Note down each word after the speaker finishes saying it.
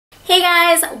Hey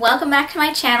guys, welcome back to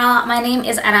my channel. My name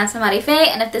is Aranza Marife,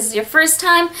 and if this is your first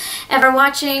time ever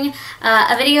watching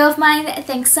a video of mine,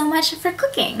 thanks so much for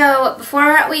clicking. So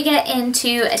before we get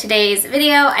into today's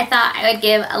video, I thought I would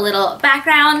give a little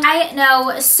background. I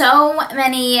know so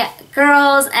many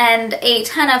girls and a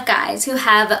ton of guys who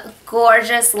have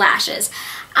gorgeous lashes.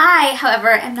 I, however,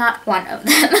 am not one of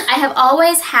them. I have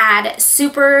always had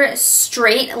super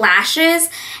straight lashes,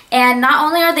 and not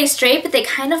only are they straight, but they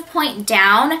kind of point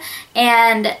down,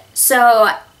 and so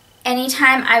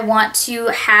anytime I want to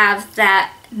have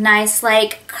that nice,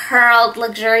 like, curled,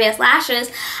 luxurious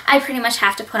lashes, I pretty much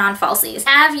have to put on falsies.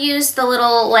 I've used the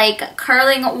little, like,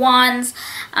 curling wands.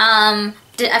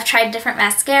 I've tried different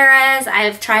mascaras.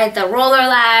 I've tried the roller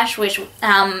lash, which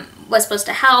was supposed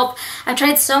to help. I've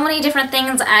tried so many different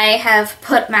things. I have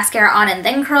put mascara on and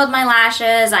then curled my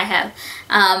lashes. I have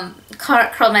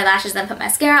curled my lashes then put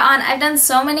mascara on. I've done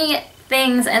so many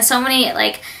things and so many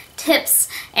like tips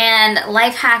and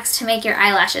life hacks to make your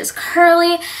eyelashes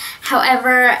curly.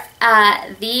 However,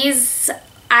 these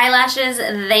eyelashes,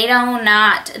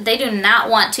 they do not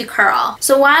want to curl.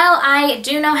 So while I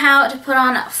do know how to put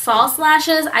on false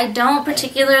lashes, I don't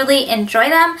particularly enjoy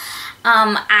them.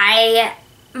 I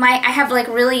have like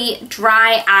really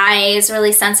dry eyes,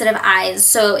 really sensitive eyes,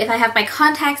 so if I have my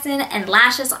contacts in and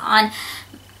lashes on,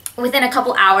 within a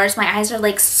couple hours my eyes are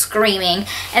like screaming.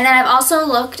 And then I've also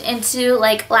looked into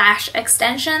like lash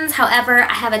extensions. However,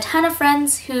 I have a ton of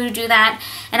friends who do that,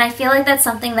 and I feel like that's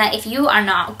something that if you are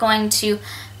not going to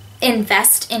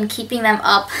invest in keeping them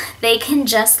up, they can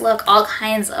just look all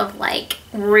kinds of like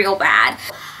real bad.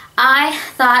 I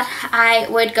thought I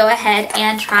would go ahead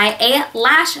and try a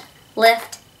lash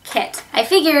lift kit. I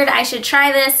figured I should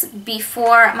try this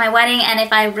before my wedding, and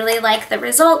if I really like the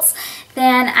results,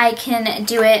 then I can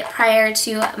do it prior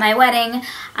to my wedding.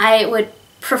 I would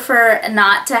prefer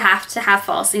not to have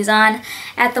falsies on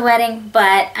at the wedding,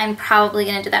 but I'm probably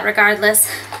gonna do that regardless.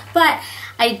 But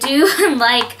I do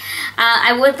like,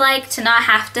 I would like to not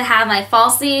have to have my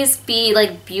falsies be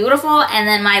like beautiful and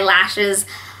then my lashes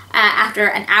after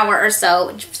an hour or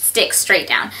so stick straight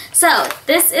down. So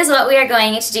this is what we are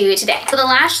going to do today. So the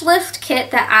lash lift kit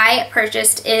that I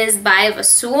purchased is by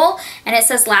VASSOUL, and it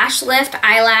says lash lift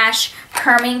eyelash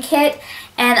perming kit,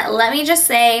 and let me just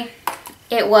say,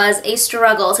 it was a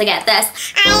struggle to get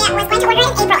this. I was going to order it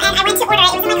in April, and I went to order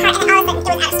it, it was in my cart, and all of a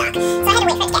sudden it was out of stock. So I had to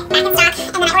wait for it to get back in stock,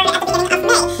 and then I ordered it at the beginning of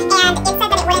May, and it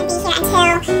said that it wouldn't be here until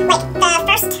like the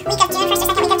first week of June, first or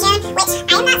second week of June, which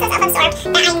I am not so self-absorbed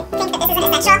that I think that this isn't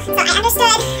essential, so I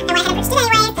understood, I went ahead and purchased it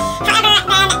anyway. However,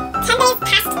 then 10 days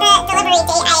past the delivery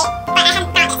date, but I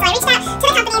hadn't gotten it, so I reached out to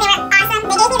the company. They were awesome.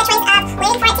 They gave me the choice of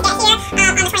waiting for it to get here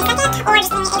on the 22nd, or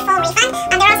just giving me a full refund.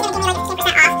 They're also going to give me like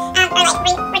 15% off, or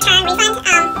like return refund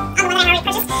on the one that I already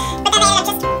purchased. But then they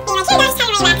ended up just being like, here you go, just try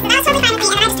your money back. So that was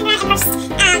totally fine with me,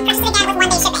 and then I just turned around and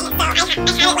purchased it again with 1 day shipping. So I had it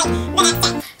like the next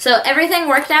day. So everything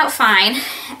worked out fine,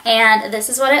 and this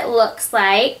is what it looks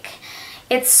like.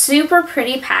 It's super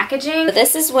pretty packaging.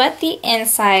 This is what the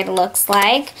inside looks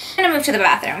like. I'm gonna move to the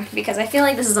bathroom because I feel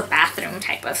like this is a bathroom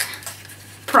type of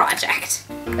project.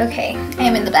 Okay, I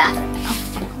am in the bathroom now.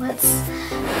 Let's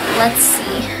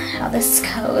see how this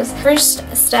goes.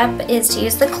 First step is to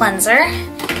use the cleanser.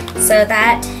 So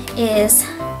that is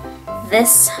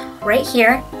this right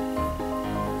here.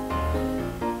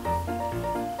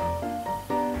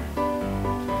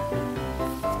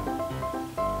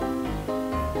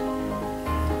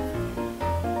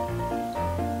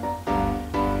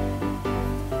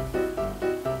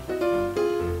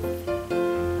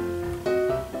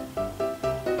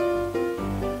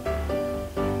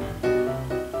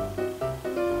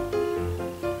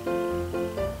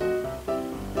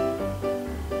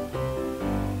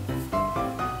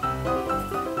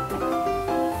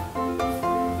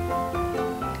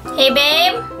 Hey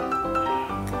babe,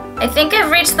 I think I've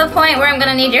reached the point where I'm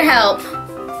gonna need your help.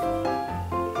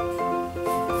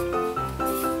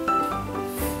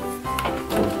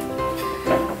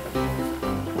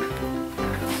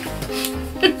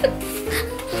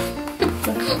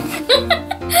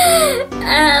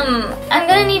 I'm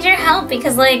gonna need your help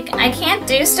because like I can't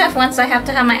do stuff once I have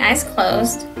to have my eyes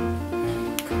closed.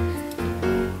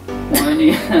 Why do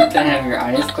you have to have your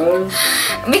eyes closed?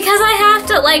 Because I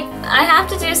have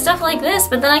to do stuff like this,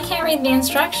 but then I can't read the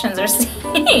instructions or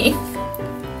see.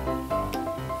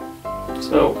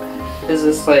 So, is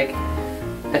this like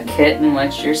a kit in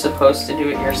which you're supposed to do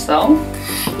it yourself?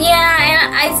 Yeah,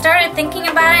 and I started thinking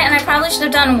about it, and I probably should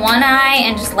have done one eye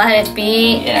and just let it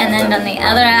be, and then done the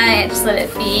other eye and just let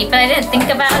it be, but I didn't think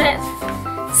about it,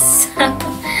 so...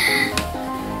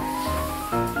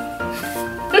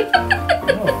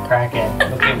 Oh, crack it.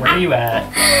 Where are you at?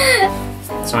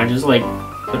 So I just like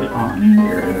put it on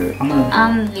here.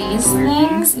 On these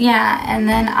things? Yeah, and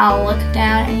then I'll look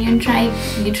down and you try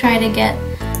to get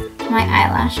my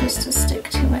eyelashes to stick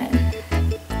to it.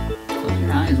 Close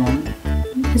your eyes, woman.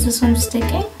 Is this one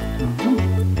sticking?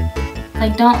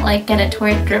 Like, don't like get it to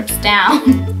where it drips down.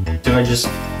 Do I just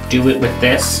do it with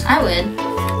this? I would.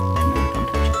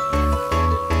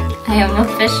 I am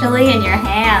officially in your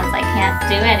hands. I can't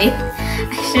do anything.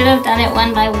 I should have done it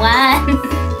one by one.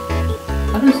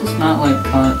 How does this not like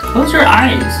cut? Close your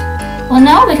eyes. Well,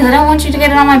 no, because I don't want you to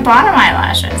get it on my bottom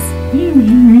eyelashes.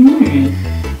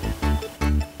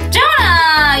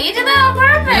 Jonah, you did that on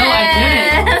purpose. No, I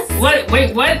didn't. What?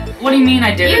 Wait, what? What do you mean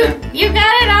I did it? You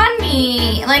got it on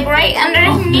me, like right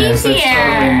underneath yes, that's here.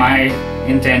 totally my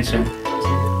intention.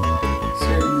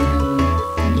 Certainly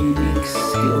have a unique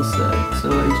skill set, so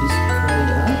I just curl it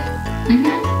up.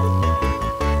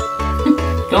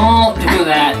 Don't do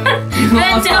that.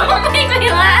 Then don't make me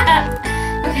laugh.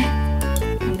 Okay.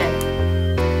 Okay.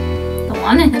 The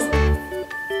one is.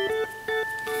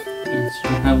 Yes, you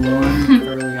have one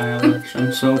curly eyelash.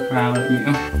 I'm so proud of you.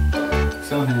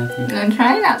 So happy. I'm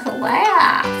trying not to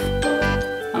laugh.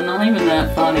 I'm not even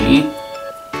that funny.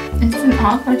 It's an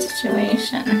awkward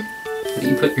situation. How do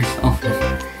you put yourself in?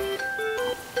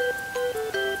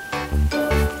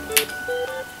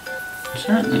 You're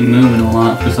certainly moving a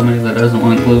lot for somebody that doesn't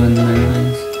want glue in their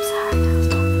eyes.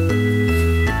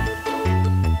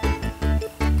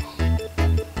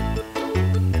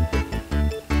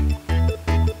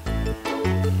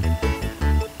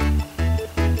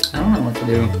 I don't know what to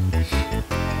do.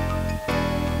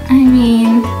 I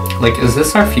mean... Like, is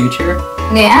this our future?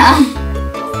 Yeah.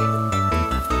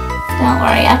 Don't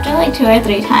worry, after like 2 or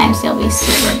 3 times you'll be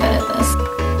super good at this.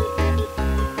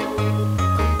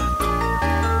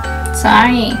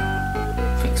 Sorry.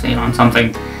 Fixate on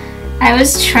something. I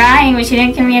was trying, but you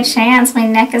didn't give me a chance. My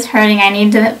neck is hurting. I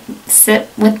need to sit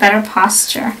with better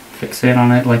posture. Fixate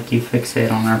on it like you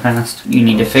fixate on our past. You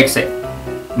need to fix it.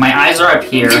 My eyes are up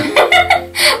here.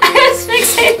 I was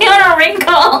fixating on a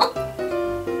wrinkle.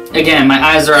 Again, my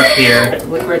eyes are up here.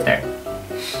 Look right there.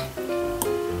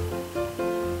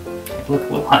 Look a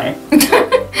little higher.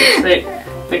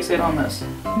 Fixate on this.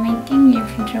 Making your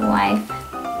future wife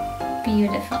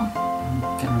beautiful. I'm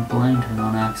gonna blind her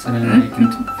on accident and you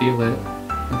can feel it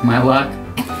with my luck.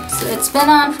 So it's been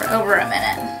on for over a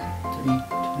minute. 3, 2,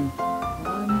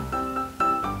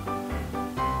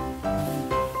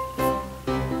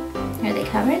 1. Are they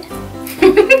covered?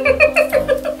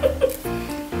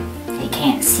 They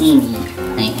can't see me.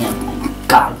 I have my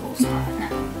goggles on.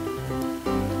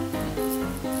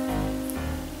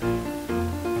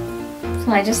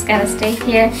 So I just gotta stay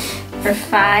here for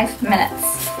 5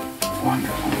 minutes.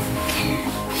 Wonderful.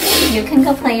 You can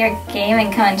go play your game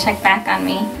and come and check back on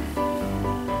me.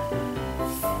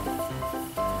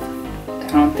 I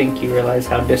don't think you realize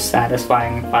how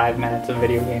dissatisfying 5 minutes of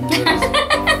video games is.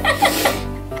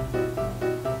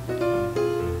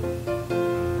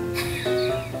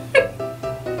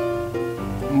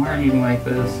 Why are you like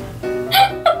this?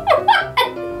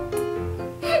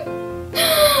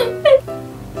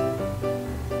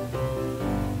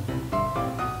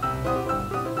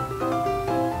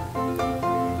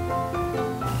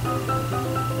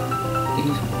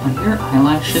 Are your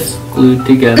eyelashes glued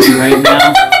together right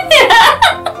now?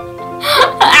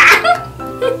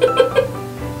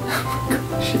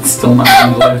 It's still not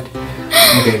unglued.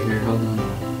 Okay, here, hold on.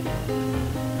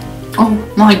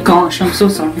 Oh my gosh, I'm so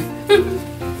sorry.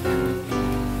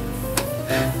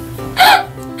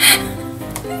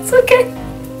 It's okay.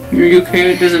 Are you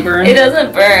okay? It doesn't burn? It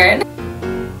doesn't burn.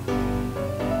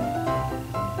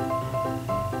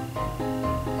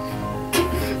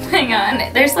 Hang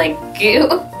on, there's like goo.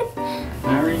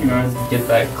 Whenever you guys get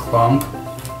that clump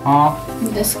off,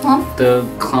 This clump? the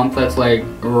clump that's like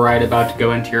right about to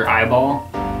go into your eyeball,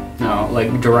 no,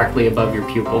 like directly above your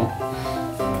pupil,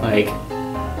 like,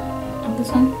 This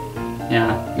one?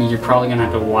 yeah, you're probably gonna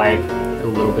have to wipe a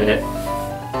little bit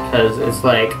because it's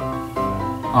like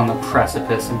on the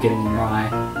precipice of getting in your eye.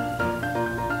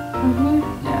 Mm-hmm.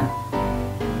 Yeah.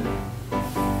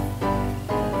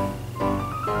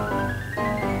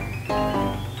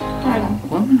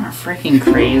 Women are freaking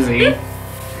crazy.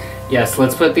 Yes,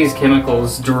 let's put these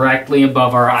chemicals directly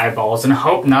above our eyeballs and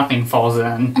hope nothing falls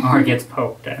in or gets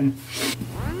poked in.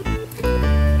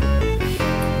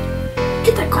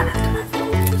 Get that gun out of my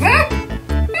face.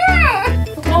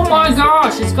 Oh my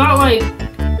gosh, it's got like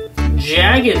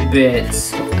jagged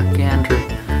bits. A gander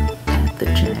at the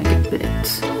jagged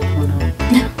bits. Oh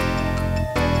no.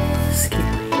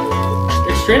 Scary.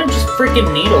 They're straight up just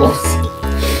freaking needles.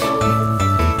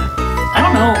 I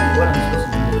don't know what I'm supposed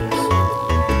to do with this.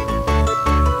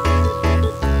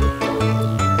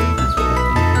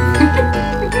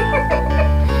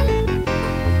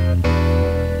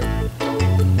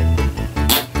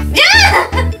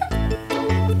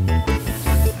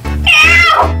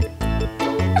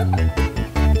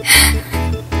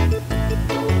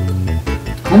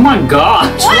 Oh my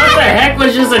gosh! What the heck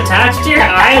was just attached to your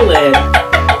eyelid?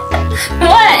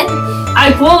 What?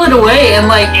 I pulled it away and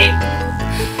like it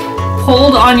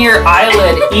pulled on your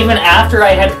eyelid even after I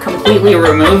had completely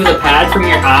removed the pad from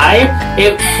your eye.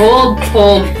 It pulled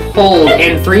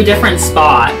in 3 different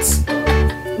spots.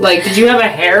 Like, did you have a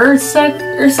hair set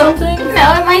or something?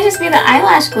 No, it might just be the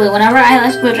eyelash glue. Whenever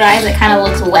eyelash glue dries, it kind of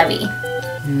looks webby.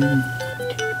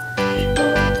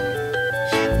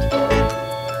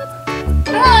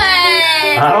 What?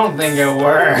 I don't think it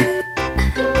worked.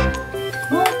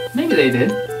 Well, maybe they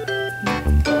did.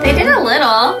 They did a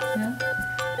little. Yeah.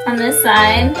 On this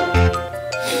side.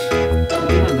 I'll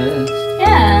do my best.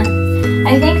 Yeah.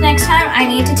 I think next time I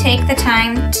need to take the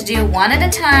time to do one at a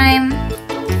time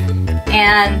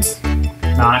and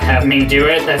Not have me do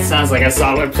it? That sounds like a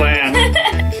solid plan.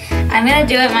 I'm gonna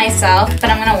do it myself, but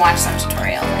I'm gonna watch some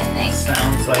tutorials, I think.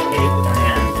 Sounds like a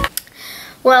plan.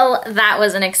 Well, that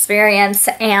was an experience,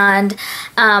 and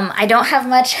I don't have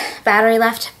much battery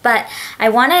left, but I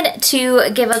wanted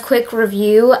to give a quick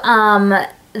review.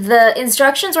 The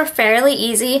instructions were fairly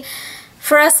easy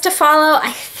for us to follow,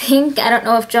 I think. I don't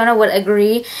know if Jonah would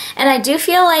agree. And I do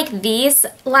feel like these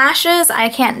lashes, I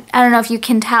don't know if you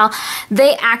can tell,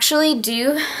 they actually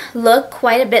do look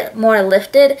quite a bit more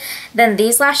lifted than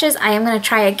these lashes. I am going to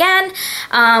try again.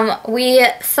 We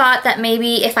thought that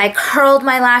maybe if I curled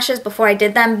my lashes before I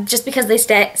did them, just because they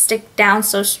stick down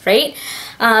so straight,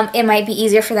 it might be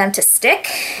easier for them to stick.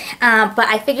 But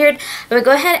I figured I would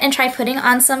go ahead and try putting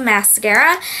on some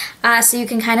mascara so you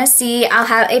can kind of see. I'll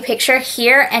have a picture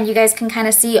here and you guys can kind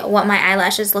of see what my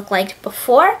eyelashes look like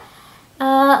before.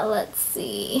 Let's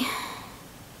see.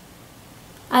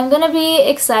 I'm gonna be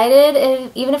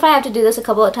excited, even if I have to do this a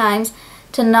couple of times,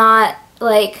 to not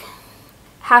like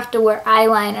have to wear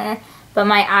eyeliner but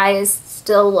my eyes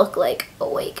still look like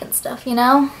awake and stuff, you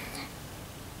know?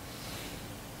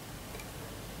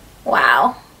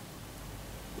 Wow.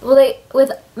 Well,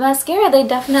 with mascara, they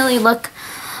definitely look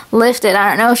lifted. I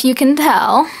don't know if you can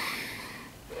tell.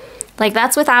 Like,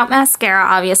 that's without mascara,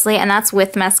 obviously, and that's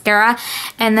with mascara.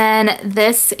 And then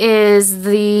this is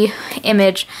the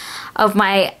image of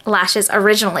my lashes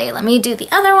originally. Let me do the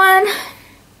other one.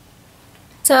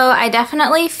 So I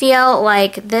definitely feel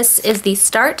like this is the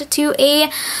start to a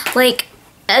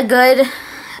good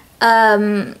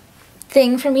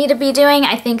thing for me to be doing.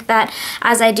 I think that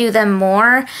as I do them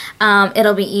more,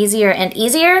 it'll be easier and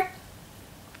easier.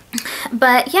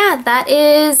 But yeah, that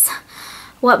is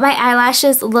what my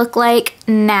eyelashes look like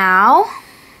now.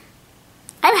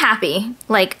 I'm happy.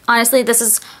 Like, honestly, this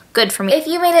is good for me. If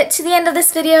you made it to the end of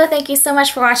this video, thank you so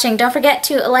much for watching. Don't forget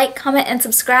to like, comment, and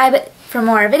subscribe for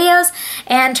more videos,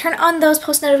 and turn on those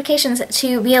post notifications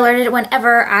to be alerted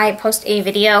whenever I post a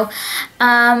video.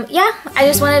 Yeah, I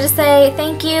just wanted to say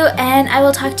thank you, and I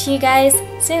will talk to you guys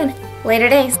soon. Later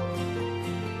days.